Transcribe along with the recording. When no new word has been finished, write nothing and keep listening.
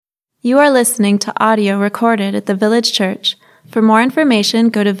You are listening to audio recorded at the Village Church. For more information,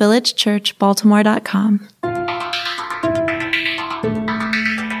 go to villagechurchbaltimore.com.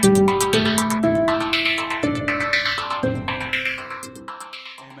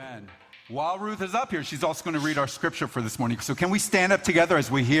 Amen. While Ruth is up here, she's also going to read our scripture for this morning. So can we stand up together as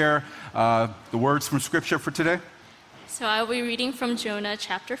we hear the words from scripture for today? So I will be reading from Jonah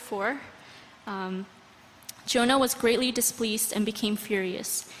chapter 4. Jonah was greatly displeased and became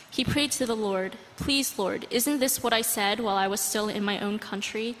furious. He prayed to the Lord, "Please, Lord, isn't this what I said while I was still in my own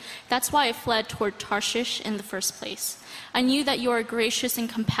country? That's why I fled toward Tarshish in the first place. I knew that you are a gracious and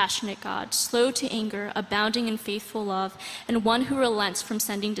compassionate God, slow to anger, abounding in faithful love, and one who relents from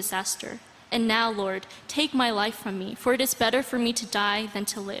sending disaster. And now, Lord, take my life from me, for it is better for me to die than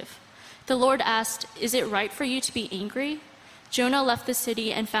to live." The Lord asked, "Is it right for you to be angry?" Jonah left the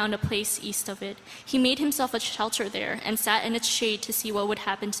city and found a place east of it. He made himself a shelter there and sat in its shade to see what would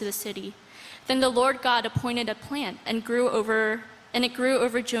happen to the city. Then the Lord God appointed a plant and it grew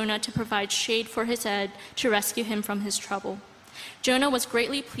over Jonah to provide shade for his head to rescue him from his trouble. Jonah was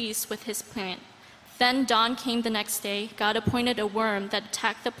greatly pleased with his plant. Then dawn came the next day. God appointed a worm that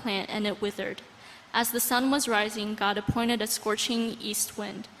attacked the plant and it withered. As the sun was rising, God appointed a scorching east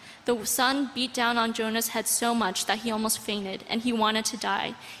wind. The sun beat down on Jonah's head so much that he almost fainted, and he wanted to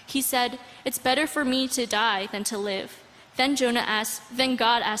die. He said, "It's better for me to die than to live." Then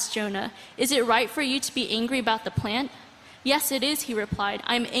God asked Jonah, "Is it right for you to be angry about the plant?" "Yes, it is," he replied.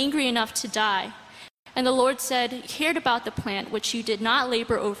 "I am angry enough to die." And the Lord said, "You cared about the plant which you did not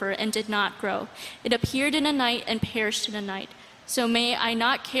labor over and did not grow. It appeared in a night and perished in a night. So may I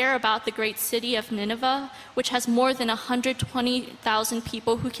not care about the great city of Nineveh, which has more than 120,000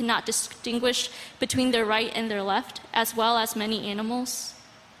 people who cannot distinguish between their right and their left, as well as many animals?"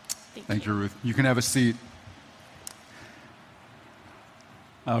 Thank you, Ruth. You can have a seat.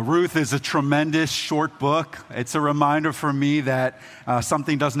 Ruth is a tremendous short book. It's a reminder for me that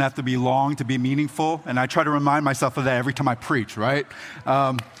something doesn't have to be long to be meaningful, and I try to remind myself of that every time I preach, right?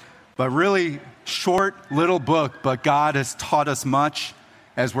 But really, short little book, but God has taught us much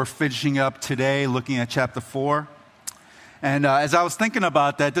as we're finishing up today, looking at chapter 4. And as I was thinking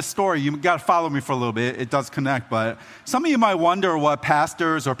about that, this story, you got to follow me for a little bit. It does connect, but some of you might wonder what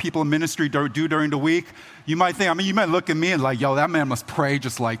pastors or people in ministry do during the week. You might think, you might look at me and like, yo, that man must pray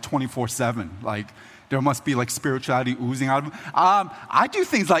just like 24/7. Like, there must be like spirituality oozing out of him. I do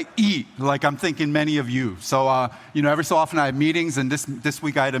things like eat, like I'm thinking many of you. So, every so often I have meetings, and this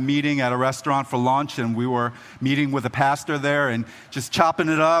week I had a meeting at a restaurant for lunch, and we were meeting with a pastor there and just chopping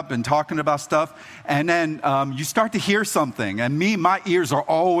it up and talking about stuff. And then you start to hear something, and my ears are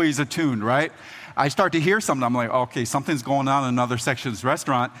always attuned, right? I start to hear something. I'm like, okay, something's going on in another section of this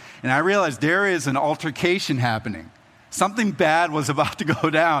restaurant, and I realize there is an altercation happening. Something bad was about to go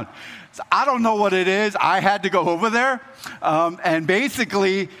down. So I don't know what it is. I had to go over there. And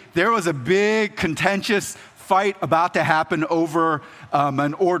basically, there was a big contentious fight about to happen over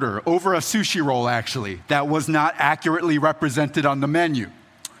an order, over a sushi roll, actually, that was not accurately represented on the menu.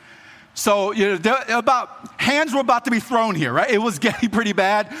 So, hands were about to be thrown here, right? It was getting pretty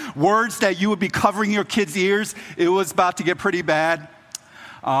bad. Words that you would be covering your kids' ears, it was about to get pretty bad.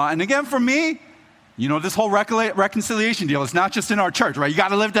 And again, for me, this whole reconciliation deal is not just in our church, right? You got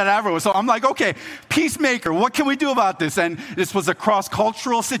to live that everywhere. So I'm like, okay, peacemaker, what can we do about this? And this was a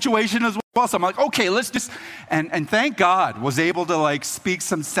cross-cultural situation as well. So I'm like, okay, let's just, and thank God was able to like speak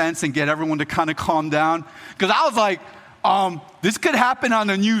some sense and get everyone to kind of calm down. Because I was like, this could happen on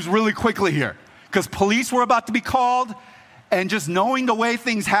the news really quickly here. Because police were about to be called. And just knowing the way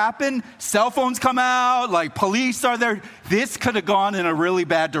things happen, cell phones come out, like police are there. This could have gone in a really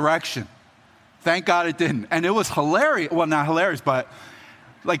bad direction. Thank God it didn't. And it was hilarious. Well, not hilarious, but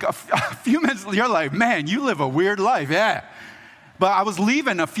like a few minutes, you're like, man, you live a weird life, yeah. But I was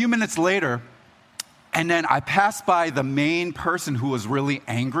leaving a few minutes later, and then I passed by the main person who was really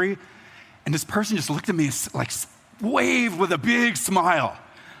angry, and this person just looked at me and like waved with a big smile.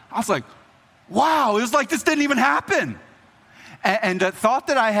 I was like, wow, it was like this didn't even happen. And the thought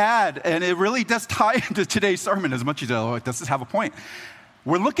that I had, and it really does tie into today's sermon as much as it does have a point.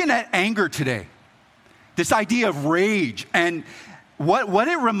 We're looking at anger today, this idea of rage. And what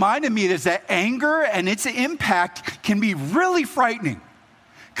it reminded me is that anger and its impact can be really frightening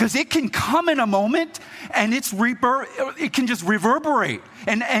because it can come in a moment and it can just reverberate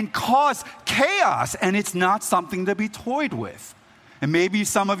and cause chaos, and it's not something to be toyed with. And maybe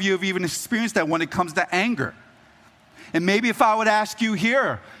some of you have even experienced that when it comes to anger. And maybe if I would ask you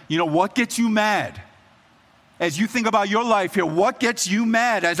here, what gets you mad? As you think about your life here, what gets you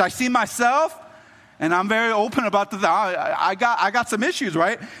mad? As I see myself, And I'm very open about this. I got some issues,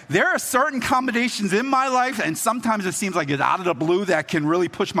 right? There are certain combinations in my life, and sometimes it seems like it's out of the blue that can really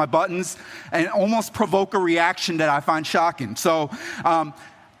push my buttons and almost provoke a reaction that I find shocking. So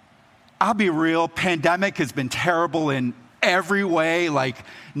I'll be real. Pandemic has been terrible in every way. Like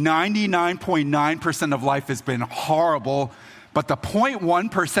 99.9% of life has been horrible. But the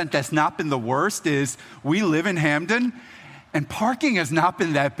 0.1% that's not been the worst is we live in Hamden. And parking has not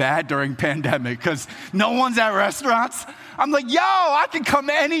been that bad during pandemic because no one's at restaurants. I'm like, yo, I can come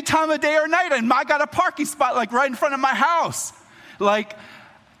any time of day or night and I got a parking spot like right in front of my house. Like,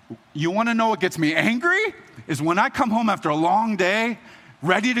 you want to know what gets me angry? Is when I come home after a long day,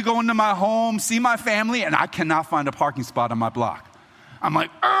 ready to go into my home, see my family, and I cannot find a parking spot on my block. I'm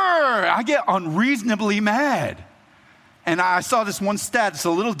like, I get unreasonably mad. And I saw this one stat, it's a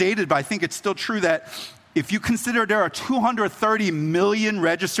little dated, but I think it's still true that if you consider there are 230 million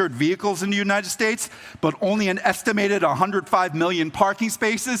registered vehicles in the United States, but only an estimated 105 million parking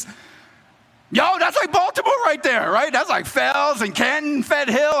spaces, yo, that's like Baltimore right there, right? That's like Fells and Canton, Fed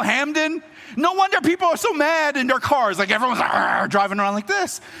Hill, Hamden. No wonder people are so mad in their cars. Like everyone's like, driving around like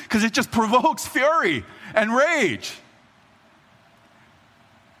this because it just provokes fury and rage.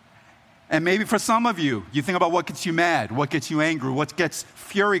 And maybe for some of you, you think about what gets you mad, what gets you angry, what gets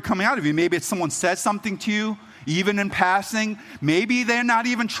fury coming out of you. Maybe it's someone says something to you, even in passing. Maybe they're not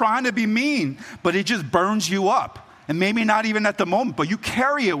even trying to be mean, but it just burns you up. And maybe not even at the moment, but you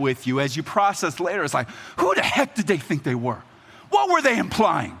carry it with you as you process later. It's like, who the heck did they think they were? What were they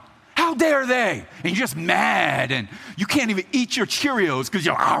implying? How dare they? And you're just mad, and you can't even eat your Cheerios because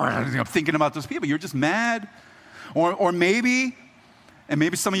you're thinking about those people. You're just mad. Or maybe... And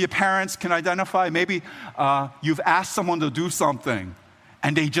maybe some of your parents can identify, maybe you've asked someone to do something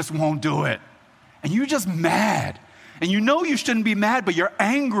and they just won't do it. And you're just mad. And you know you shouldn't be mad, but you're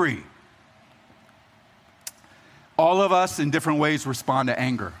angry. All of us in different ways respond to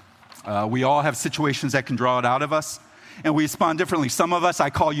anger. We all have situations that can draw it out of us, and we respond differently. Some of us, I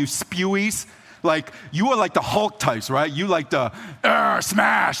call you spewies. Like, you are like the Hulk types, right? You like the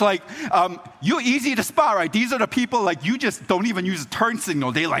smash. Like, you're easy to spot, right? These are the people, like, you just don't even use a turn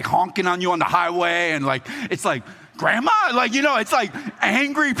signal. They, like, honking on you on the highway, and, like, it's like, grandma? Like, it's like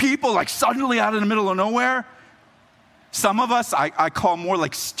angry people, like, suddenly out in the middle of nowhere. Some of us, I call more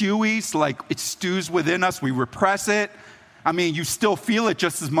like stewies, like, it stews within us. We repress it. I mean, you still feel it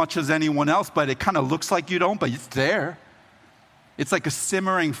just as much as anyone else, but it kind of looks like you don't, but it's there. It's like a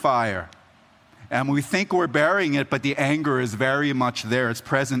simmering fire. And we think we're burying it, but the anger is very much there. It's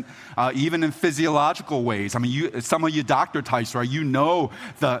present even in physiological ways. I mean, some of you doctor types, right? You know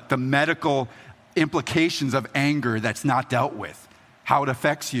the medical implications of anger that's not dealt with, how it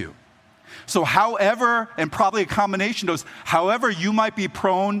affects you. So however, and probably a combination of those, however you might be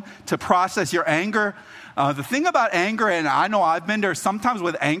prone to process your anger, the thing about anger, and I know I've been there sometimes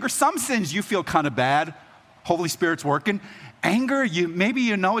with anger, some sins you feel kind of bad, Holy Spirit's working. Anger, maybe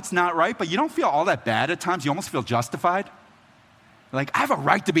you know it's not right, but you don't feel all that bad at times. You almost feel justified. Like, I have a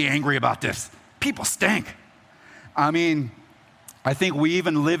right to be angry about this. People stink. I mean, I think we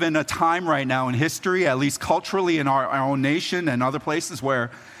even live in a time right now in history, at least culturally in our own nation and other places, where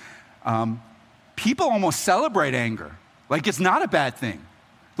people almost celebrate anger. Like, it's not a bad thing.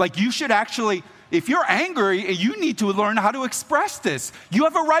 Like, you should actually, if you're angry, you need to learn how to express this. You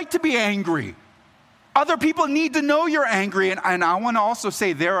have a right to be angry. Other people need to know you're angry. And I want to also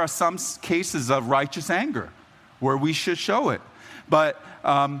say there are some cases of righteous anger where we should show it. But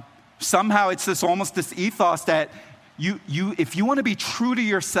somehow it's almost this ethos that if you want to be true to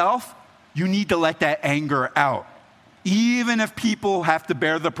yourself, you need to let that anger out. Even if people have to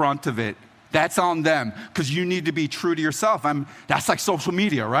bear the brunt of it, that's on them because you need to be true to yourself. That's like social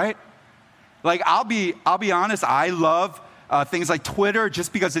media, right? Like, I'll be honest, I love things like Twitter,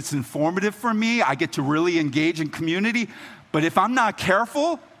 just because it's informative for me. I get to really engage in community. But if I'm not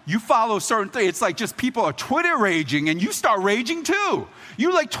careful, you follow certain things. It's like just people are Twitter raging, and you start raging too.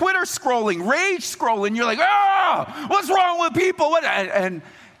 You like Twitter scrolling, rage scrolling. You're like, what's wrong with people? And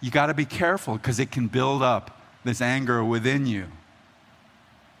you got to be careful because it can build up this anger within you.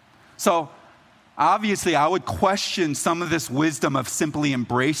 So obviously, I would question some of this wisdom of simply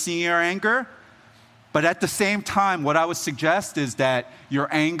embracing your anger. But at the same time, what I would suggest is that your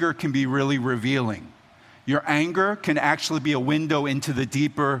anger can be really revealing. Your anger can actually be a window into the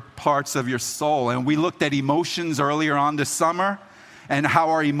deeper parts of your soul. And we looked at emotions earlier on this summer and how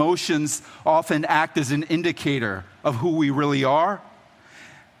our emotions often act as an indicator of who we really are.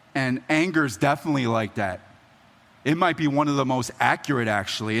 And anger is definitely like that. It might be one of the most accurate,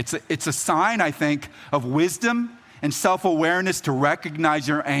 actually. It's a sign, I think, of wisdom and self-awareness to recognize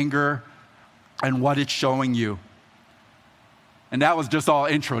your anger and what it's showing you. And that was just all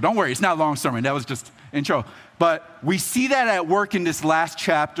intro. Don't worry, it's not a long sermon. That was just intro. But we see that at work in this last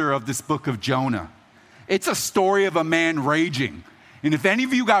chapter of this book of Jonah. It's a story of a man raging. And if any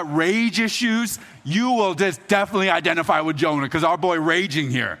of you got rage issues, you will just definitely identify with Jonah, because our boy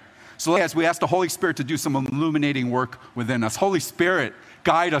raging here. So as we ask the Holy Spirit to do some illuminating work within us. Holy Spirit,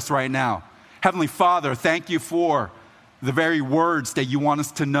 guide us right now. Heavenly Father, thank you for the very words that you want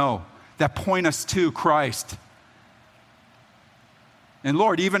us to know, that point us to Christ. And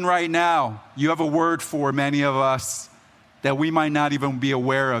Lord, even right now, you have a word for many of us that we might not even be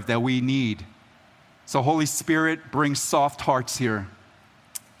aware of, that we need. So Holy Spirit, bring soft hearts here.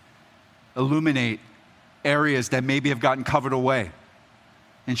 Illuminate areas that maybe have gotten covered away,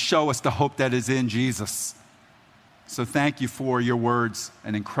 and show us the hope that is in Jesus. So thank you for your words,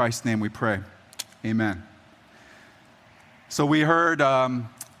 and in Christ's name we pray. Amen. So we heard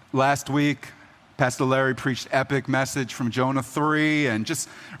last week, Pastor Larry preached epic message from Jonah 3, and just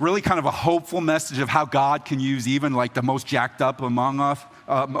really kind of a hopeful message of how God can use even like the most jacked up among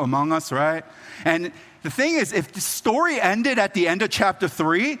us, right? And the thing is, if the story ended at the end of chapter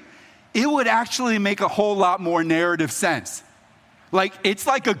 3, it would actually make a whole lot more narrative sense. Like, it's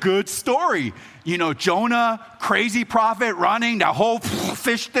like a good story. You know, Jonah, crazy prophet, running, that whole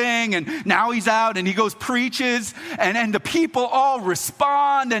fish thing, and now he's out and he goes preaches, and the people all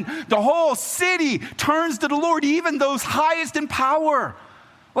respond, and the whole city turns to the Lord, even those highest in power.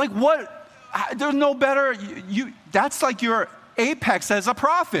 Like, what? There's no better. That's like your apex as a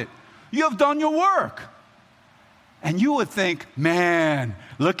prophet. You have done your work. And you would think, man,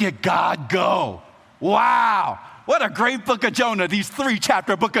 look at God go. Wow. What a great book of Jonah, these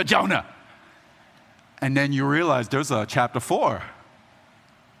 3-chapter book of Jonah. And then you realize there's a chapter 4.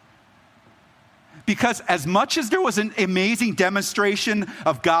 Because as much as there was an amazing demonstration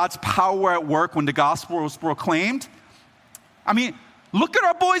of God's power at work when the gospel was proclaimed, I mean, look at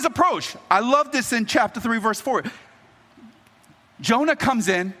our boy's approach. I love this in chapter 3, verse 4. Jonah comes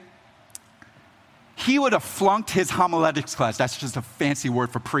in. He would have flunked his homiletics class. That's just a fancy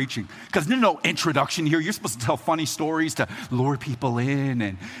word for preaching. Because there's no introduction here. You're supposed to tell funny stories to lure people in.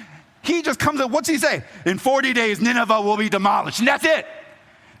 And he just comes in. What's he say? In 40 days, Nineveh will be demolished. And that's it.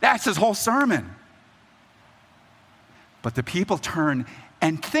 That's his whole sermon. But the people turn.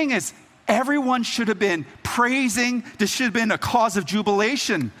 And the thing is, everyone should have been praising. This should have been a cause of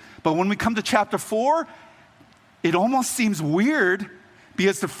jubilation. But when we come to chapter 4, it almost seems weird.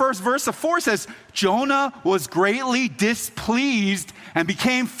 Because the first verse of 4 says, Jonah was greatly displeased and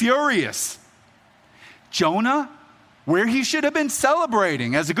became furious. Jonah, where he should have been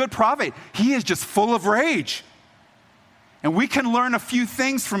celebrating as a good prophet, he is just full of rage. And we can learn a few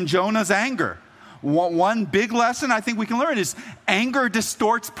things from Jonah's anger. One big lesson I think we can learn is anger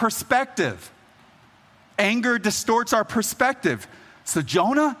distorts perspective. Anger distorts our perspective. So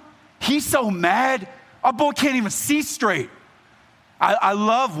Jonah, he's so mad, our boy can't even see straight. I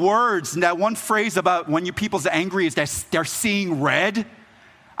love words, and that one phrase about when your people's angry is that they're seeing red.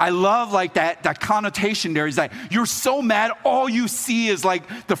 I love like that connotation there is that you're so mad, all you see is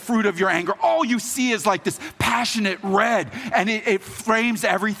like the fruit of your anger. All you see is like this passionate red, and it frames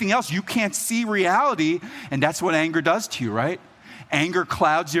everything else. You can't see reality, and that's what anger does to you, right? Anger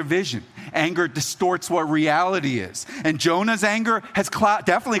clouds your vision. Anger distorts what reality is. And Jonah's anger has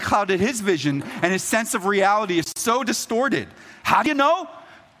definitely clouded his vision, and his sense of reality is so distorted. How do you know?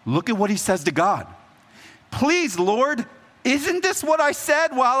 Look at what he says to God. Please, Lord, isn't this what I said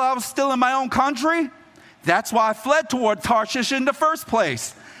while I was still in my own country? That's why I fled toward Tarshish in the first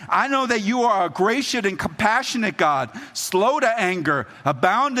place. I know that you are a gracious and compassionate God, slow to anger,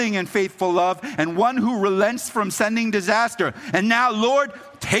 abounding in faithful love, and one who relents from sending disaster. And now, Lord,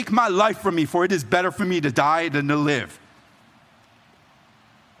 take my life from me, for it is better for me to die than to live.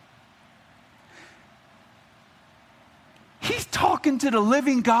 He's talking to the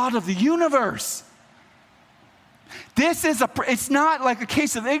living God of the universe. It's not like a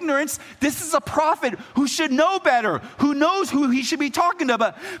case of ignorance. This is a prophet who should know better, who knows who he should be talking to.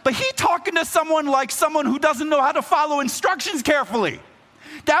 But he's talking to someone who doesn't know how to follow instructions carefully.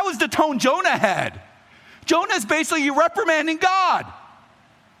 That was the tone Jonah had. Jonah's basically reprimanding God.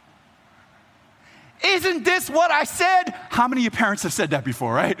 Isn't this what I said? How many of your parents have said that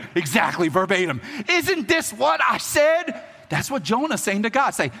before, right? Exactly, verbatim. Isn't this what I said? That's what Jonah's saying to God.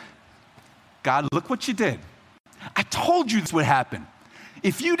 Say, God, look what you did. I told you this would happen.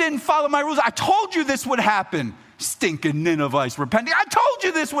 If you didn't follow my rules, I told you this would happen. Stinking Ninevites repenting. I told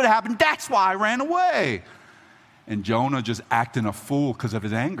you this would happen. That's why I ran away. And Jonah just acting a fool because of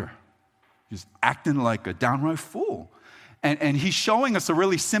his anger. Just acting like a downright fool. And he's showing us a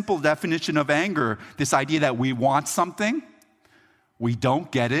really simple definition of anger, this idea that we want something, we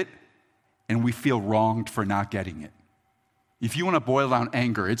don't get it, and we feel wronged for not getting it. If you want to boil down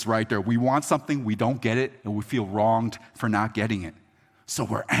anger, it's right there. We want something, we don't get it, and we feel wronged for not getting it. So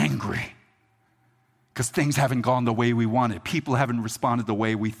we're angry because things haven't gone the way we wanted. People haven't responded the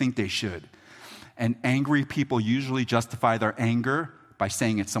way we think they should. And angry people usually justify their anger by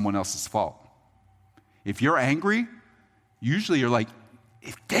saying it's someone else's fault. If you're angry, usually you're like,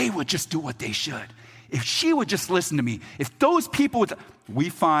 if they would just do what they should, if she would just listen to me, if those people would, we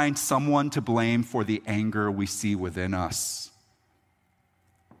find someone to blame for the anger we see within us.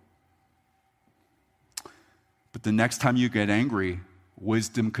 But the next time you get angry,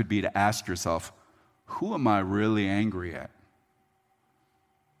 wisdom could be to ask yourself, who am I really angry at?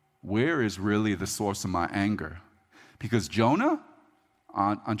 Where is really the source of my anger? Because Jonah,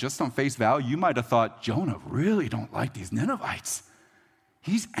 on face value, you might have thought, Jonah really don't like these Ninevites.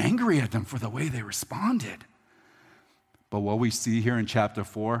 He's angry at them for the way they responded. But what we see here in chapter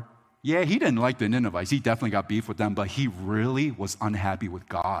 4, yeah, he didn't like the Ninevites. He definitely got beef with them, but he really was unhappy with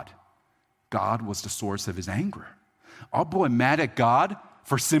God. God was the source of his anger. Our boy mad at God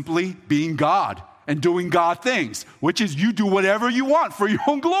for simply being God and doing God things, which is you do whatever you want for your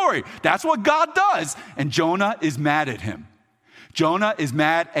own glory. That's what God does. And Jonah is mad at him. Jonah is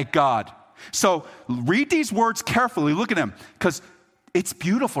mad at God. So read these words carefully. Look at them, because it's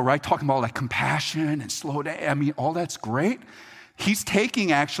beautiful, right? Talking about like compassion and slow down. I mean, all that's great. He's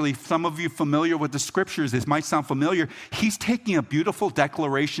taking, actually, some of you familiar with the scriptures, this might sound familiar. He's taking a beautiful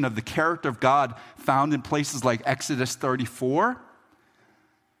declaration of the character of God found in places like Exodus 34.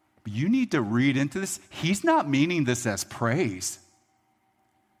 But you need to read into this. He's not meaning this as praise.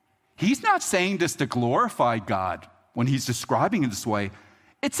 He's not saying this to glorify God when he's describing it this way.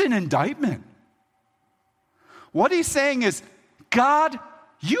 It's an indictment. What he's saying is, God,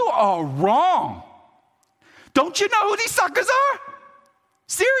 you are wrong. Don't you know who these suckers are?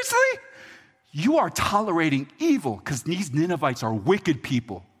 Seriously? You are tolerating evil because these Ninevites are wicked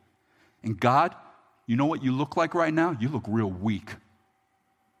people. And God, you know what you look like right now? You look real weak.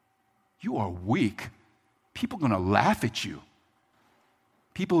 You are weak. People are going to laugh at you.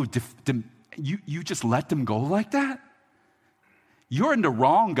 People, you just let them go like that? You're in the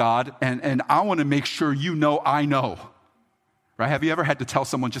wrong, God, and I want to make sure you know I know. Right? Have you ever had to tell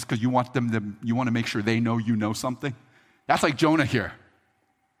someone just because you want to make sure they know you know something? That's like Jonah here.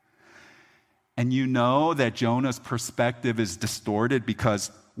 And you know that Jonah's perspective is distorted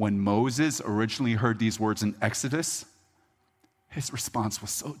because when Moses originally heard these words in Exodus, his response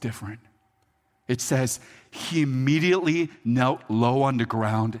was so different. It says, he immediately knelt low on the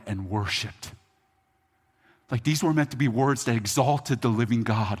ground and worshiped. Like these were meant to be words that exalted the living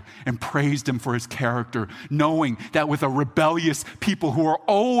God and praised him for his character, knowing that with a rebellious people who are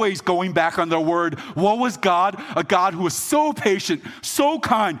always going back on their word, what was God? A God who was so patient, so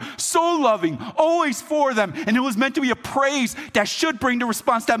kind, so loving, always for them. And it was meant to be a praise that should bring the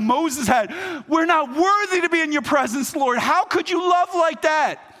response that Moses had. We're not worthy to be in your presence, Lord. How could you love like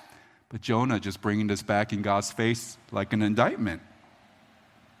that? But Jonah just bringing this back in God's face like an indictment.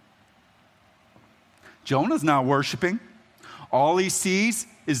 Jonah's not worshiping. All he sees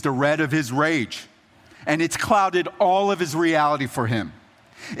is the red of his rage. And it's clouded all of his reality for him.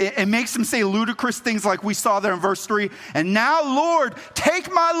 It makes him say ludicrous things like we saw there in verse 3. And now, Lord,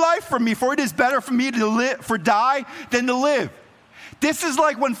 take my life from me, for it is better for me to die than to live. This is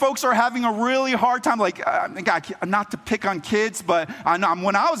like when folks are having a really hard time, like, not to pick on kids, but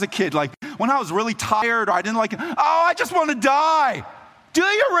when I was a kid, like when I was really tired or I didn't like it, I just want to die. Do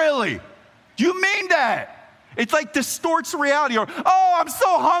you really? Do you mean that? It's like distorts reality. Or, I'm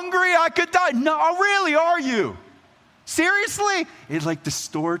so hungry I could die. No, really, are you? Seriously? It like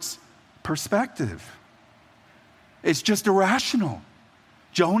distorts perspective. It's just irrational.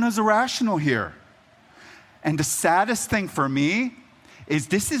 Jonah's irrational here. And the saddest thing for me is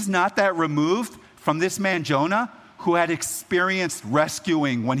this is not that removed from this man Jonah who had experienced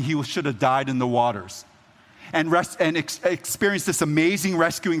rescuing when he should have died in the waters. And experienced this amazing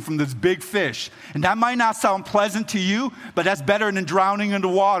rescuing from this big fish. And that might not sound pleasant to you, but that's better than drowning in the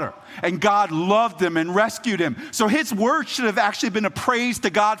water. And God loved him and rescued him. So his word should have actually been a praise to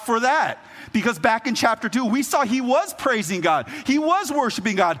God for that. Because back in chapter 2, we saw he was praising God. He was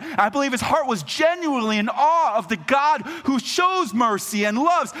worshiping God. I believe his heart was genuinely in awe of the God who shows mercy and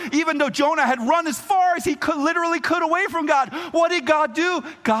loves. Even though Jonah had run as far as he literally could away from God. What did God do?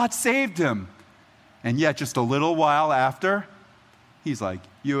 God saved him. And yet, just a little while after, he's like,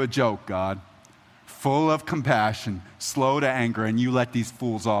 you a joke, God. Full of compassion, slow to anger, and you let these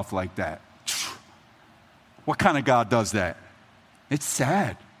fools off like that. What kind of God does that? It's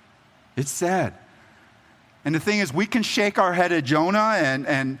sad. It's sad. And the thing is, we can shake our head at Jonah,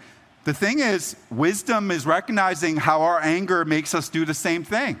 and the thing is, wisdom is recognizing how our anger makes us do the same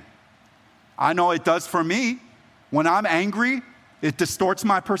thing. I know it does for me. When I'm angry, it distorts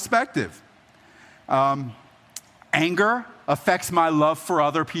my perspective. Anger affects my love for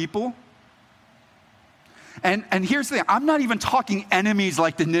other people. And here's the thing, I'm not even talking enemies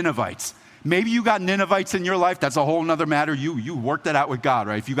like the Ninevites. Maybe you got Ninevites in your life, that's a whole nother matter. You work that out with God,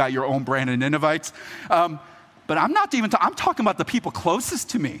 right? If you got your own brand of Ninevites. But I'm not even, I'm talking about the people closest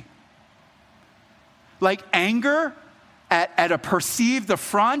to me. Like anger at a perceived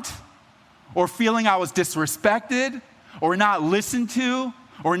affront, or feeling I was disrespected, or not listened to,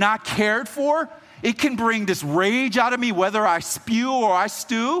 or not cared for. It can bring this rage out of me, whether I spew or I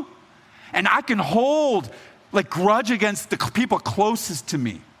stew. And I can hold like grudge against the people closest to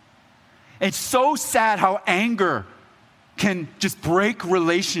me. It's so sad how anger can just break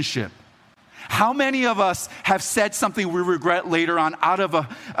relationship. How many of us have said something we regret later on out of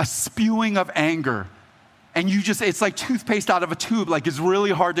a spewing of anger? And it's like toothpaste out of a tube, like it's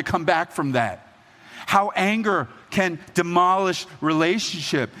really hard to come back from that. How anger can demolish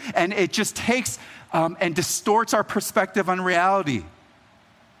relationship. And it just takes and distorts our perspective on reality.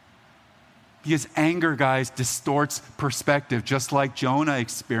 Because anger, guys, distorts perspective, just like Jonah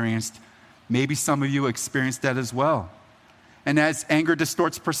experienced. Maybe some of you experienced that as well. And as anger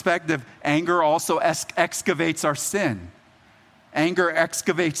distorts perspective, anger also excavates our sin. Anger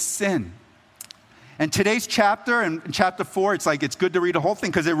excavates sin. And today's chapter, in chapter 4, it's good to read the whole thing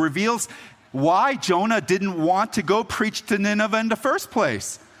because it reveals why Jonah didn't want to go preach to Nineveh in the first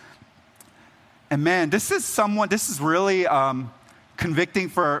place. And man, this is really convicting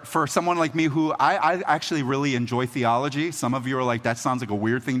for someone like me who I actually really enjoy theology. Some of you are like, that sounds like a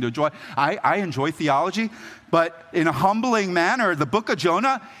weird thing to enjoy. I enjoy theology, but in a humbling manner, the book of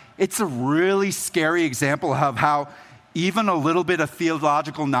Jonah, it's a really scary example of how even a little bit of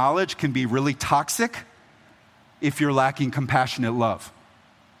theological knowledge can be really toxic if you're lacking compassionate love.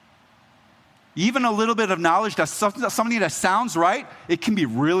 Even a little bit of knowledge, that's something that sounds right, it can be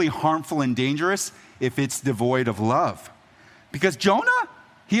really harmful and dangerous if it's devoid of love. Because Jonah,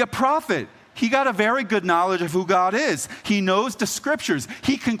 he a prophet. He got a very good knowledge of who God is. He knows the scriptures.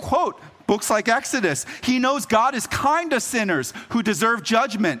 He can quote books like Exodus. He knows God is kind to sinners who deserve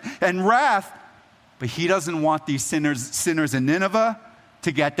judgment and wrath. But he doesn't want these sinners in Nineveh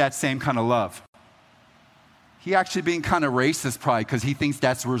to get that same kind of love. He actually being kind of racist probably because he thinks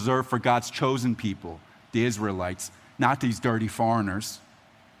that's reserved for God's chosen people, the Israelites, not these dirty foreigners.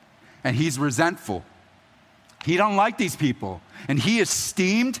 And he's resentful. He don't like these people. And he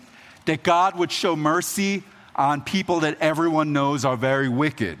esteemed that God would show mercy on people that everyone knows are very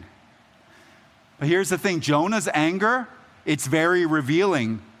wicked. But here's the thing, Jonah's anger, it's very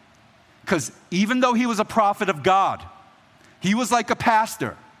revealing. Because even though he was a prophet of God, he was like a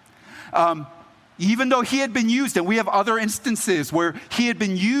pastor. Even though he had been used, and we have other instances where he had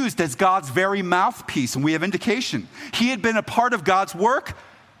been used as God's very mouthpiece, and we have indication. He had been a part of God's work,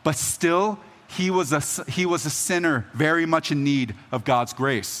 but still he was a sinner very much in need of God's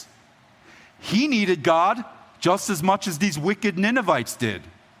grace. He needed God just as much as these wicked Ninevites did.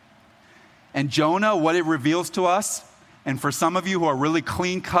 And Jonah, what it reveals to us, and for some of you who are really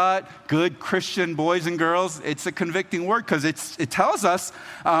clean-cut, good Christian boys and girls, it's a convicting word because it tells us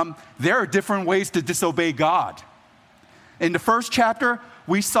there are different ways to disobey God. In the first chapter,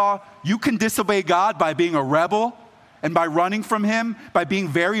 we saw you can disobey God by being a rebel and by running from him, by being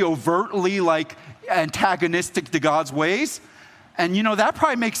very overtly antagonistic to God's ways. And that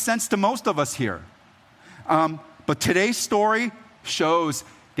probably makes sense to most of us here. But today's story shows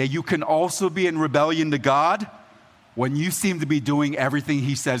that you can also be in rebellion to God when you seem to be doing everything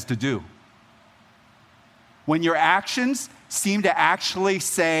he says to do. When your actions seem to actually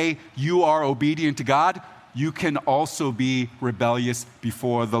say you are obedient to God, you can also be rebellious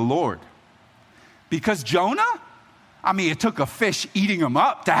before the Lord. Because Jonah, it took a fish eating him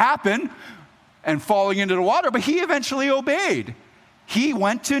up to happen and falling into the water, but he eventually obeyed. He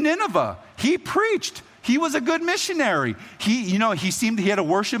went to Nineveh. He preached. He was a good missionary. He had a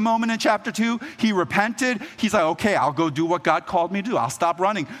worship moment in chapter 2. He repented. He's like, okay, I'll go do what God called me to do. I'll stop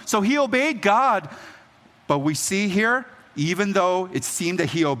running. So he obeyed God. But we see here, even though it seemed that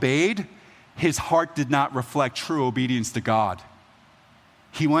he obeyed, his heart did not reflect true obedience to God.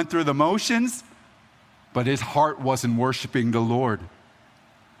 He went through the motions, but his heart wasn't worshiping the Lord.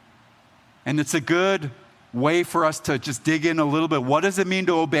 And it's a good way for us to just dig in a little bit. What does it mean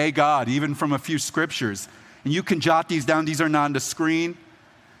to obey God, even from a few scriptures? And you can jot these down. These are not on the screen.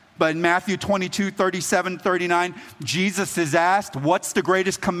 But in Matthew 22, 37, 39, Jesus is asked, what's the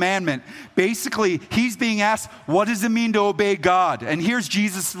greatest commandment? Basically, he's being asked, what does it mean to obey God? And here's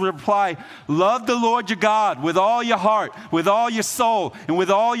Jesus' reply, love the Lord your God with all your heart, with all your soul, and with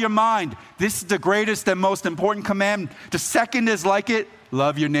all your mind. This is the greatest and most important commandment. The second is like it,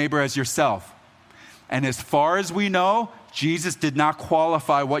 love your neighbor as yourself. And as far as we know, Jesus did not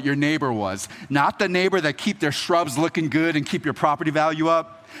qualify what your neighbor was. Not the neighbor that keep their shrubs looking good and keep your property value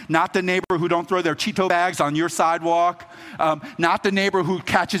up. Not the neighbor who don't throw their Cheeto bags on your sidewalk. Not the neighbor who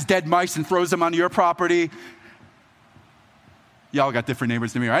catches dead mice and throws them on your property. Y'all got different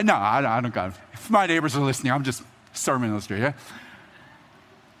neighbors than me, right? No, I don't got. If my neighbors are listening, I'm just sermon illustrator. Yeah?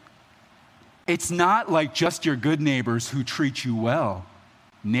 It's not like just your good neighbors who treat you well.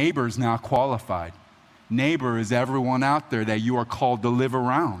 Neighbor's not qualified. Neighbor is everyone out there that you are called to live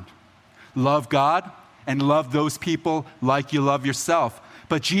around. Love God and love those people like you love yourself.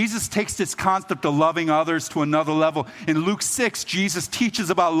 But Jesus takes this concept of loving others to another level. In Luke 6, Jesus teaches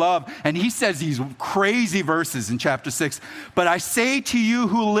about love, and he says these crazy verses in chapter 6. But I say to you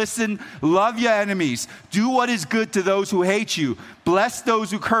who listen, love your enemies. Do what is good to those who hate you. Bless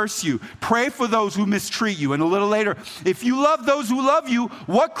those who curse you. Pray for those who mistreat you. And a little later, if you love those who love you,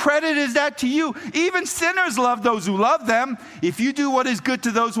 what credit is that to you? Even sinners love those who love them. If you do what is good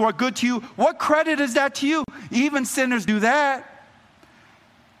to those who are good to you, what credit is that to you? Even sinners do that.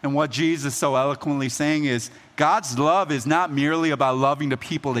 And what Jesus is so eloquently saying is, God's love is not merely about loving the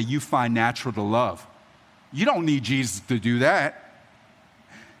people that you find natural to love. You don't need Jesus to do that.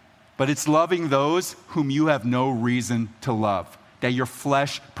 But it's loving those whom you have no reason to love, that your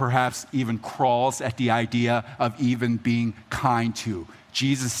flesh perhaps even crawls at the idea of even being kind to.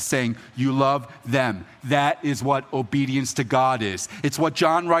 Jesus is saying, you love them. That is what obedience to God is. It's what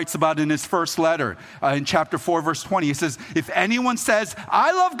John writes about in his first letter in chapter 4, verse 20. He says, if anyone says,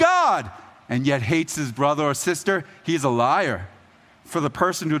 I love God, and yet hates his brother or sister, he is a liar. For the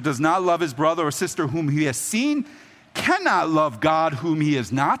person who does not love his brother or sister whom he has seen cannot love God whom he has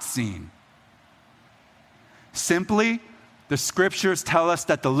not seen. Simply, the scriptures tell us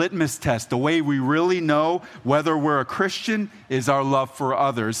that the litmus test, the way we really know whether we're a Christian, is our love for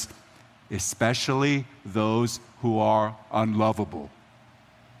others, especially those who are unlovable.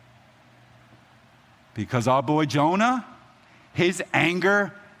 Because our boy Jonah, his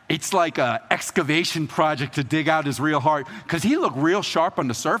anger, it's like an excavation project to dig out his real heart, because he looked real sharp on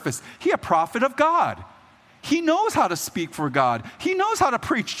the surface. He a prophet of God. He knows how to speak for God. He knows how to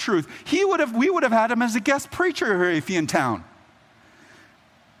preach truth. We would have had him as a guest preacher here if he in town.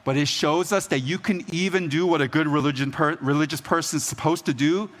 But it shows us that you can even do what a good religious person is supposed to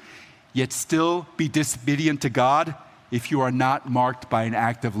do, yet still be disobedient to God if you are not marked by an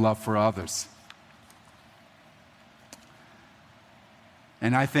active love for others.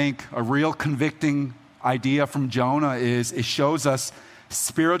 And I think a real convicting idea from Jonah is it shows us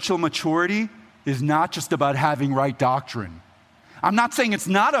spiritual maturity is not just about having right doctrine. I'm not saying it's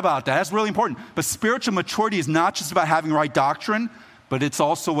not about that. That's really important. But spiritual maturity is not just about having right doctrine, but it's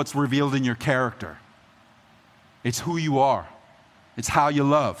also what's revealed in your character. It's who you are. It's how you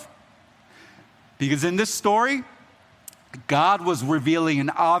love. Because in this story, God was revealing an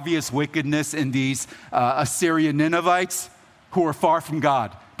obvious wickedness in these Assyrian Ninevites who were far from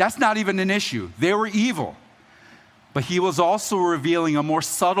God. That's not even an issue. They were evil. But he was also revealing a more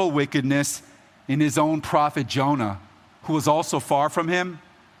subtle wickedness in his own prophet Jonah, who was also far from him,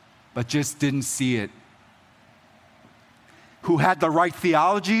 but just didn't see it. Who had the right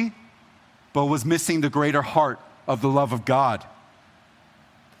theology, but was missing the greater heart of the love of God.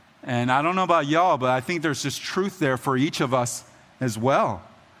 And I don't know about y'all, but I think there's just truth there for each of us as well.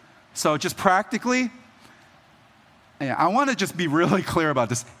 So just practically, I want to just be really clear about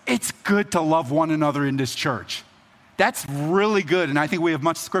this. It's good to love one another in this church. That's really good, and I think we have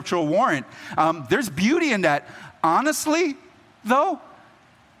much scriptural warrant. There's beauty in that. Honestly, though,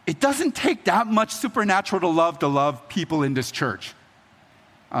 it doesn't take that much supernatural to love people in this church.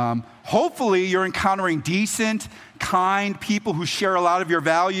 Hopefully, you're encountering decent, kind people who share a lot of your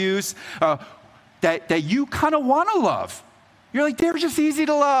values that you kind of want to love. You're like, they're just easy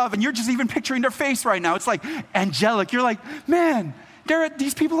to love, and you're just even picturing their face right now. It's like angelic. You're like, man,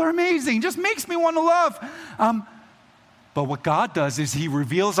 these people are amazing. It just makes me want to love. But what God does is he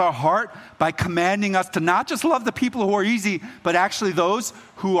reveals our heart by commanding us to not just love the people who are easy, but actually those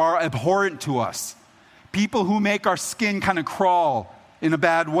who are abhorrent to us. People who make our skin kind of crawl in a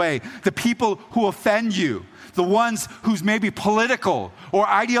bad way. The people who offend you. The ones whose maybe political or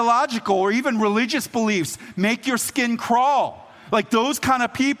ideological or even religious beliefs make your skin crawl. Like those kind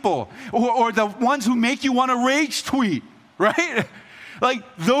of people. Or the ones who make you want to rage tweet, right? Like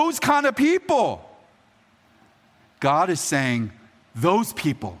those kind of people. God is saying, those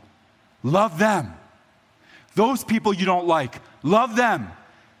people, love them. Those people you don't like, love them.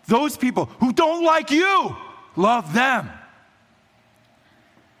 Those people who don't like you, love them.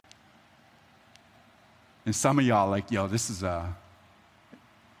 And some of y'all like, yo, this is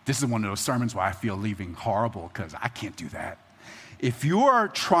one of those sermons where I feel leaving horrible because I can't do that. If you are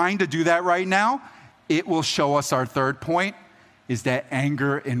trying to do that right now, it will show us our third point, is that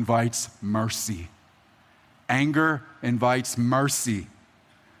anger invites mercy. Anger invites mercy.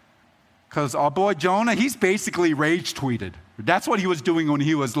 Because our boy Jonah, he's basically rage tweeted. That's what he was doing when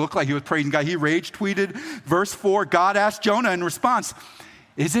looked like he was praising God. He rage tweeted. Verse 4, God asked Jonah in response,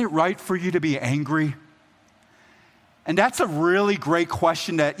 is it right for you to be angry? And that's a really great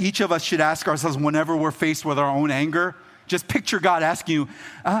question that each of us should ask ourselves whenever we're faced with our own anger. Just picture God asking you,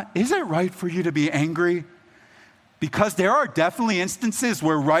 is it right for you to be angry? Because there are definitely instances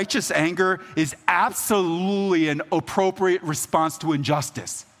where righteous anger is absolutely an appropriate response to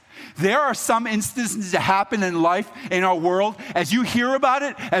injustice. There are some instances that happen in life, in our world, as you hear about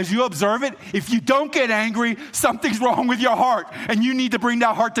it, as you observe it, if you don't get angry, something's wrong with your heart, and you need to bring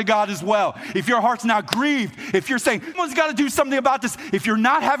that heart to God as well. If your heart's not grieved, if you're saying, someone's got to do something about this, if you're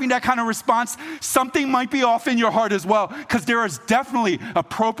not having that kind of response, something might be off in your heart as well, because there is definitely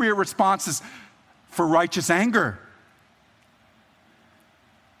appropriate responses for righteous anger.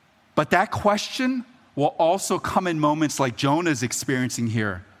 But that question will also come in moments like Jonah's experiencing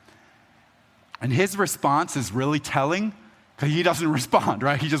here. And his response is really telling because he doesn't respond,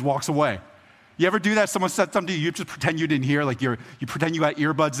 right? He just walks away. You ever do that? Someone said something to you, you just pretend you didn't hear, like you pretend you got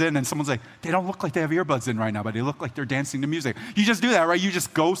earbuds in, and someone's like, they don't look like they have earbuds in right now, but they look like they're dancing to music. You just do that, right? You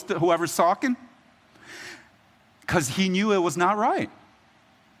just ghost whoever's talking because he knew it was not right.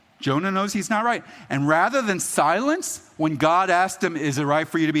 Jonah knows he's not right. And rather than silence, when God asked him, is it right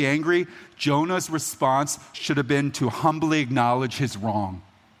for you to be angry? Jonah's response should have been to humbly acknowledge his wrong.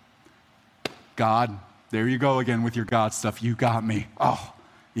 God, there you go again with your God stuff. You got me. Oh,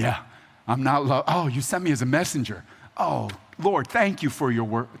 yeah, I'm not loved. Oh, you sent me as a messenger. Oh, Lord, thank you for your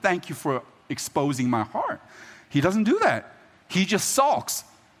work. Thank you for exposing my heart. He doesn't do that. He just sulks.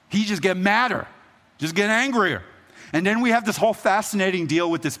 He just get madder, just get angrier. And then we have this whole fascinating deal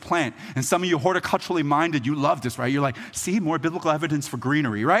with this plant. And some of you horticulturally minded, you love this, right? You're like, see, more biblical evidence for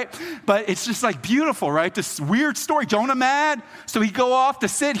greenery, right? But it's just like beautiful, right? This weird story. Jonah mad, so he go off to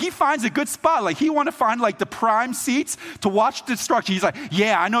sit. He finds a good spot. Like he want to find like the prime seats to watch destruction. He's like,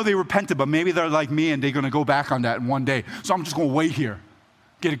 yeah, I know they repented, but maybe they're like me and they're going to go back on that in one day. So I'm just going to wait here,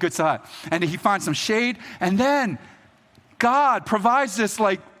 get a good side. And then he finds some shade. And then God provides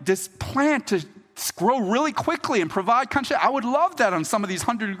this plant to grow really quickly and provide kind of shade. I would love that on some of these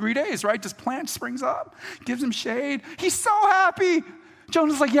 100-degree days, right? This plant springs up, gives him shade. He's so happy.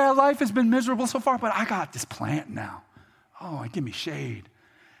 Jonah's like, yeah, life has been miserable so far, but I got this plant now. Oh, give me shade.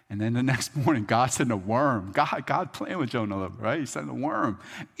 And then the next morning, God sent a worm. God playing with Jonah a little bit, right? He sent a worm.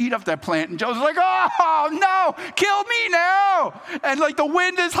 Eat up that plant. And Jonah's like, oh, no, kill me now. And like the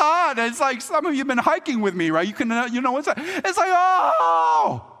wind is hot. And it's like some of you have been hiking with me, right? You know what's that? It's like,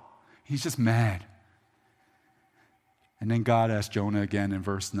 oh. He's just mad. And then God asked Jonah again in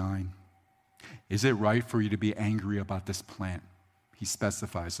verse 9, is it right for you to be angry about this plant? He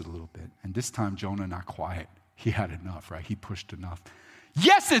specifies it a little bit. And this time, Jonah not quiet. He had enough, right? He pushed enough.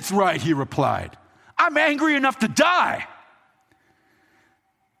 Yes, it's right, he replied. I'm angry enough to die.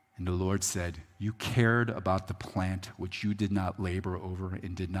 And the Lord said, you cared about the plant which you did not labor over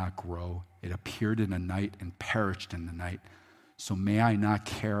and did not grow. It appeared in the night and perished in the night. So may I not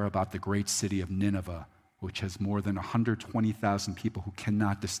care about the great city of Nineveh, which has more than 120,000 people who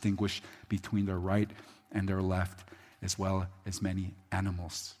cannot distinguish between their right and their left, as well as many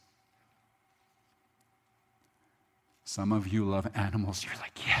animals. Some of you love animals. You're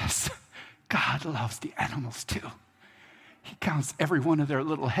like, yes, God loves the animals too. He counts every one of their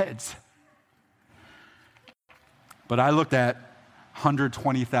little heads. But I looked at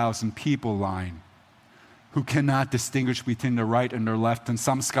 120,000 people line who cannot distinguish between their right and their left, and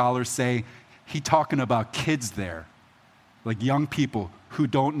some scholars say he's talking about kids there, like young people who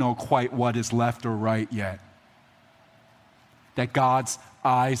don't know quite what is left or right yet. That God's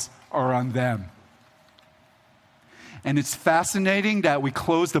eyes are on them. And it's fascinating that we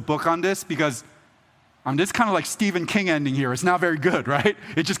close the book on this because this kind of like Stephen King ending here. It's not very good, right?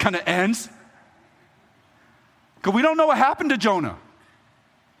 It just kind of ends. Because we don't know what happened to Jonah.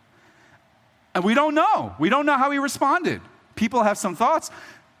 And we don't know. We don't know how he responded. People have some thoughts.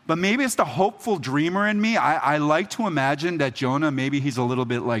 But maybe it's the hopeful dreamer in me. I like to imagine that Jonah, maybe he's a little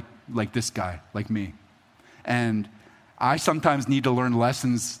bit like this guy, like me. And I sometimes need to learn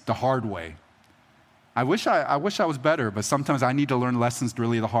lessons the hard way. I wish I was better, but sometimes I need to learn lessons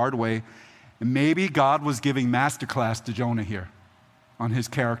really the hard way. And maybe God was giving masterclass to Jonah here on his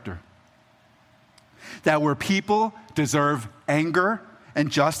character. That where people deserve anger and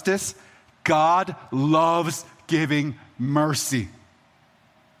justice, God loves giving mercy.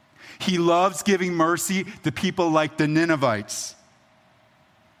 He loves giving mercy to people like the Ninevites.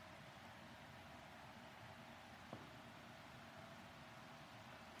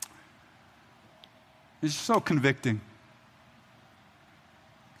 It's so convicting.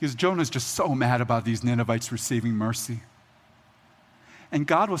 Because Jonah's just so mad about these Ninevites receiving mercy. And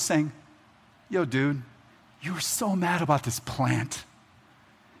God was saying, yo, dude, you were so mad about this plant.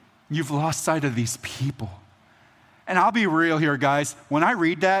 You've lost sight of these people. And I'll be real here, guys. When I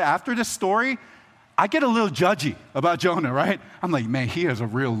read that, after this story, I get a little judgy about Jonah, right? I'm like, man, he is a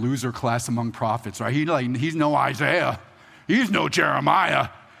real loser class among prophets, right? He's no Isaiah. He's no Jeremiah.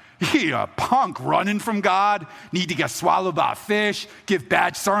 He a punk running from God, need to get swallowed by a fish, give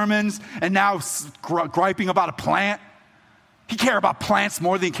bad sermons, and now griping about a plant. He cares about plants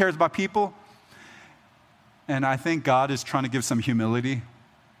more than he cares about people. And I think God is trying to give some humility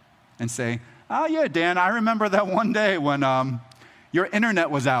and say, oh yeah, Dan, I remember that one day when your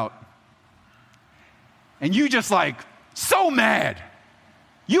internet was out. And you just so mad.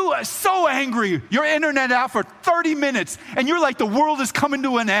 You are so angry. Your internet out for 30 minutes, and you're like, the world is coming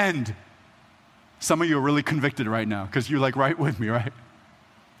to an end. Some of you are really convicted right now because you're right with me, right?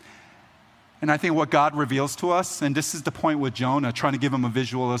 And I think what God reveals to us, and this is the point with Jonah, trying to give him a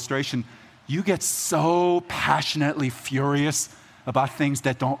visual illustration, you get so passionately furious about things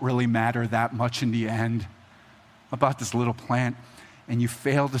that don't really matter that much in the end, about this little plant, and you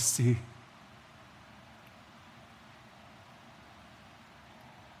fail to see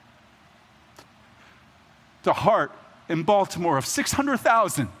the heart in Baltimore of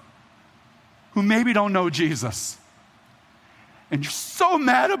 600,000 who maybe don't know Jesus. And you're so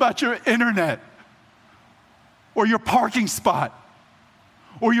mad about your internet or your parking spot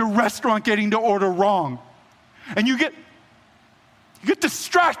or your restaurant getting the order wrong. And you get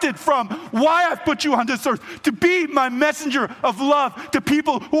distracted from why I've put you on this earth, to be my messenger of love to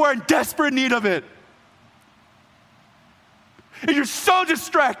people who are in desperate need of it. And you're so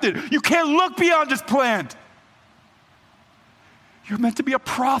distracted, you can't look beyond this plant. You're meant to be a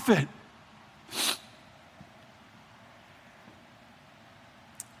prophet.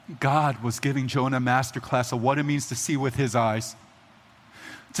 God was giving Jonah a masterclass of what it means to see with his eyes.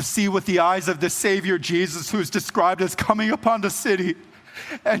 To see with the eyes of the Savior Jesus, who is described as coming upon the city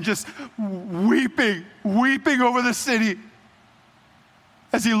and just weeping over the city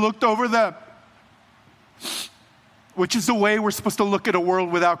as he looked over them. Which is the way we're supposed to look at a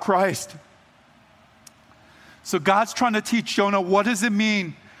world without Christ. So God's trying to teach Jonah, what does it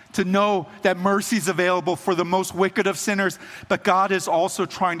mean to know that mercy is available for the most wicked of sinners? But God is also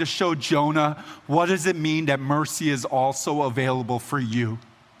trying to show Jonah, what does it mean that mercy is also available for you?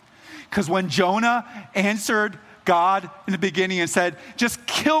 Because when Jonah answered God in the beginning and said, just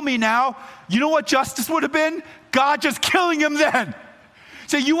kill me now, you know what justice would have been? God just killing him then.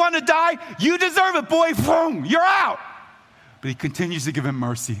 Say, you want to die? You deserve it, boy. Boom, you're out. But he continues to give him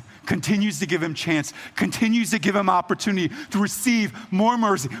mercy, continues to give him chance, continues to give him opportunity to receive more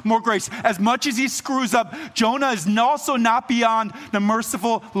mercy, more grace. As much as he screws up, Jonah is also not beyond the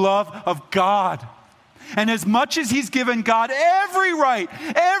merciful love of God. And as much as he's given God every right,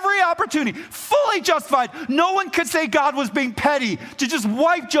 every opportunity, fully justified, no one could say God was being petty to just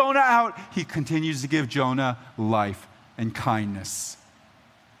wipe Jonah out. He continues to give Jonah life and kindness.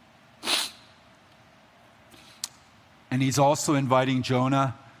 And he's also inviting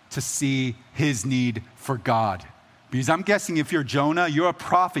Jonah to see his need for God. Because I'm guessing if you're Jonah, you're a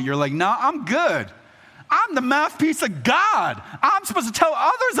prophet. You're like, nah, I'm good. I'm the mouthpiece of God. I'm supposed to tell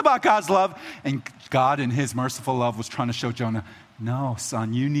others about God's love. And God, in his merciful love, was trying to show Jonah, no,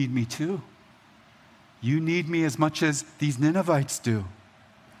 son, you need me too. You need me as much as these Ninevites do.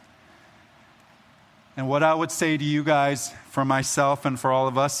 And what I would say to you guys, for myself and for all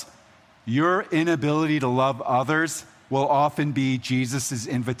of us, your inability to love others will often be Jesus'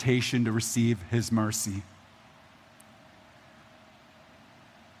 invitation to receive his mercy.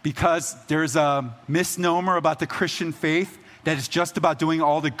 Because there's a misnomer about the Christian faith that it's just about doing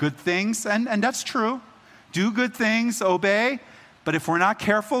all the good things, and that's true. Do good things, obey, But if we're not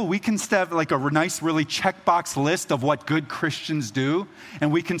careful, we can have like a nice, really checkbox list of what good Christians do,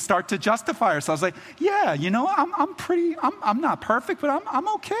 and we can start to justify ourselves. Like, yeah, I'm not perfect, but I'm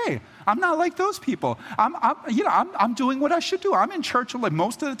okay. I'm not like those people. I'm doing what I should do. I'm in church like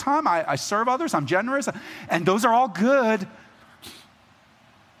most of the time. I serve others. I'm generous, and those are all good.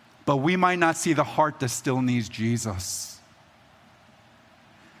 But we might not see the heart that still needs Jesus.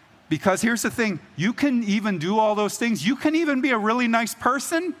 Because here's the thing, you can even do all those things. You can even be a really nice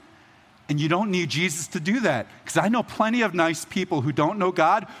person, and you don't need Jesus to do that. Because I know plenty of nice people who don't know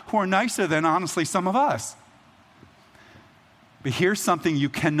God who are nicer than, honestly, some of us. But here's something you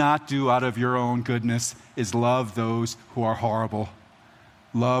cannot do out of your own goodness is love those who are horrible.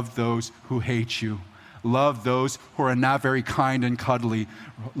 Love those who hate you. Love those who are not very kind and cuddly.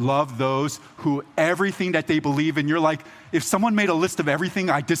 Love those who everything that they believe in, you're like, if someone made a list of everything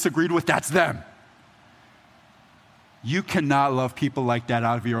I disagreed with, that's them. You cannot love people like that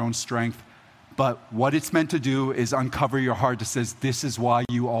out of your own strength. But what it's meant to do is uncover your heart that says, this is why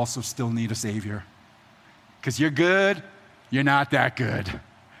you also still need a Savior. Because you're good, you're not that good.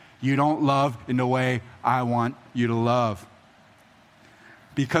 You don't love in the way I want you to love.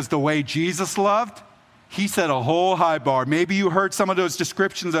 Because the way Jesus loved, he set a whole high bar. Maybe you heard some of those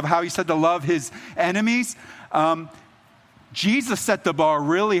descriptions of how he said to love his enemies. Jesus set the bar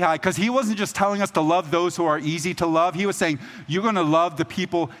really high because he wasn't just telling us to love those who are easy to love. He was saying, you're going to love the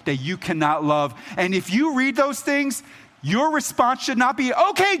people that you cannot love. And if you read those things, your response should not be,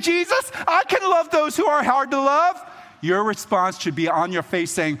 okay, Jesus, I can love those who are hard to love. Your response should be on your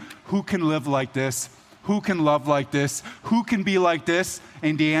face saying, who can live like this? Who can love like this? Who can be like this?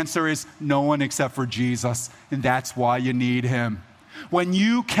 And the answer is no one except for Jesus. And that's why you need him. When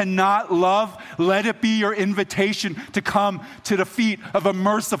you cannot love, let it be your invitation to come to the feet of a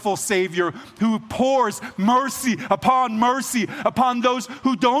merciful Savior who pours mercy upon those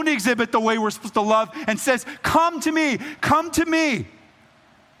who don't exhibit the way we're supposed to love and says, come to me, come to me.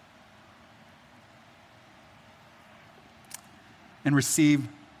 And receive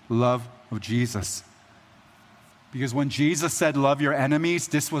love of Jesus. Because when Jesus said, love your enemies,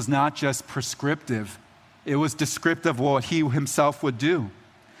 this was not just prescriptive. It was descriptive of what he himself would do.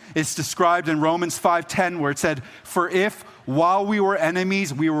 It's described in Romans 5:10 where it said, for if while we were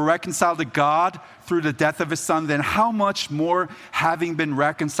enemies, we were reconciled to God through the death of his son, then how much more, having been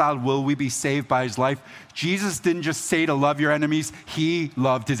reconciled, will we be saved by his life? Jesus didn't just say to love your enemies. He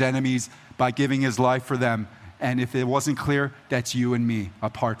loved his enemies by giving his life for them. And if it wasn't clear, that's you and me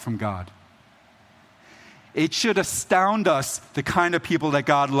apart from God. It should astound us, the kind of people that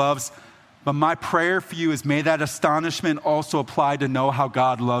God loves. But my prayer for you is may that astonishment also apply to know how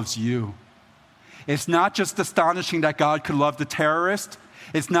God loves you. It's not just astonishing that God could love the terrorist.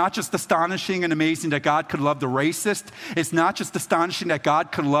 It's not just astonishing and amazing that God could love the racist. It's not just astonishing that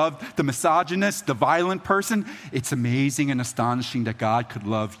God could love the misogynist, the violent person. It's amazing and astonishing that God could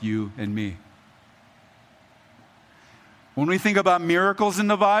love you and me. When we think about miracles in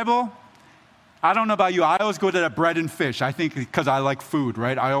the Bible, I don't know about you, I always go to that bread and fish. I think because I like food,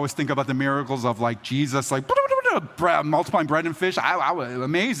 right? I always think about the miracles of like Jesus, like multiplying bread and fish.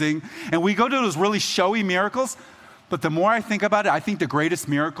 Amazing. And we go to those really showy miracles. But the more I think about it, I think the greatest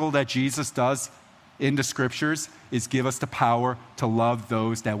miracle that Jesus does in the scriptures is give us the power to love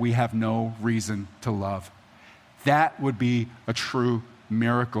those that we have no reason to love. That would be a true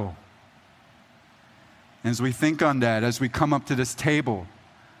miracle. And as we think on that, as we come up to this table,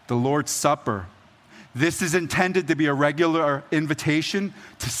 the Lord's Supper, this is intended to be a regular invitation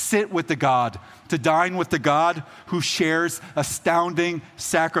to sit with the God, to dine with the God who shares astounding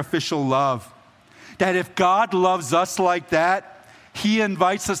sacrificial love. That if God loves us like that, he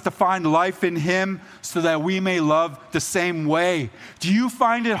invites us to find life in him so that we may love the same way. Do you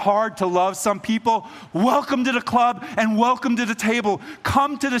find it hard to love some people? Welcome to the club and welcome to the table.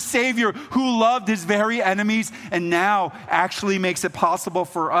 Come to the Savior who loved his very enemies and now actually makes it possible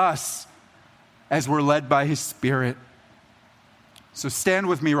for us as we're led by his Spirit. So stand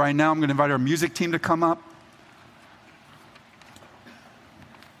with me right now. I'm going to invite our music team to come up.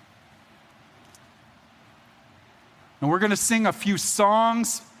 And we're going to sing a few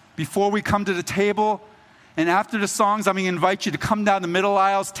songs before we come to the table. And after the songs, I'm going to invite you to come down the middle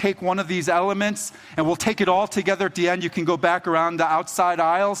aisles, take one of these elements, and we'll take it all together at the end. You can go back around the outside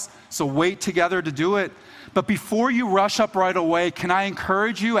aisles, so wait together to do it. But before you rush up right away, can I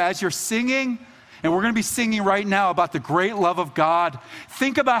encourage you as you're singing, And we're going to be singing right now about the great love of God.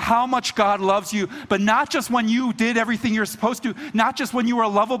 Think about how much God loves you, but not just when you did everything you're supposed to, not just when you were a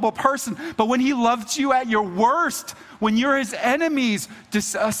lovable person, but when he loved you at your worst, when you're his enemies,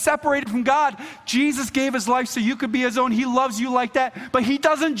 separated from God. Jesus gave his life so you could be his own. He loves you like that, but he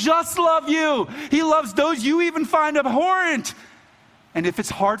doesn't just love you. He loves those you even find abhorrent. And if it's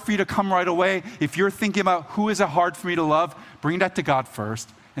hard for you to come right away, if you're thinking about who is it hard for me to love, bring that to God first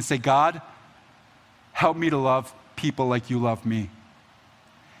and say, God, help me to love people like you love me.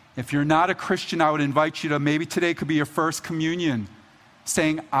 If you're not a Christian, I would invite you to, maybe today could be your first communion,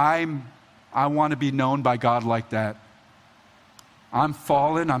 saying, I want to be known by God like that. I'm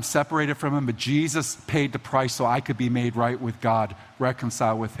fallen, I'm separated from him, but Jesus paid the price so I could be made right with God,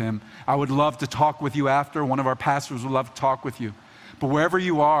 reconciled with him. I would love to talk with you after. One of our pastors would love to talk with you. But wherever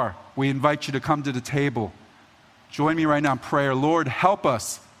you are, we invite you to come to the table. Join me right now in prayer. Lord, help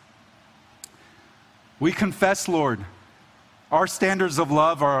us. We confess, Lord, our standards of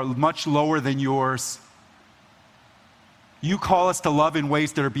love are much lower than yours. You call us to love in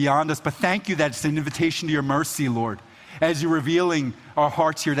ways that are beyond us, but thank you that it's an invitation to your mercy, Lord. As you're revealing our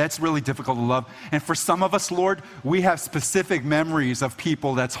hearts here, that's really difficult to love. And for some of us, Lord, we have specific memories of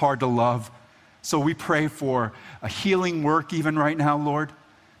people that's hard to love. So we pray for a healing work even right now, Lord.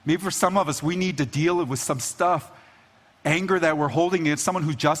 Maybe for some of us, we need to deal with some stuff, anger that we're holding against someone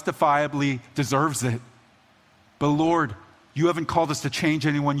who justifiably deserves it. But Lord, you haven't called us to change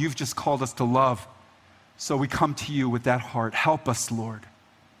anyone. You've just called us to love. So we come to you with that heart. Help us, Lord.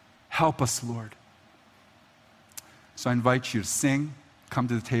 Help us, Lord. So I invite you to sing, come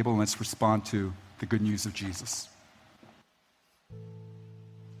to the table, and let's respond to the good news of Jesus.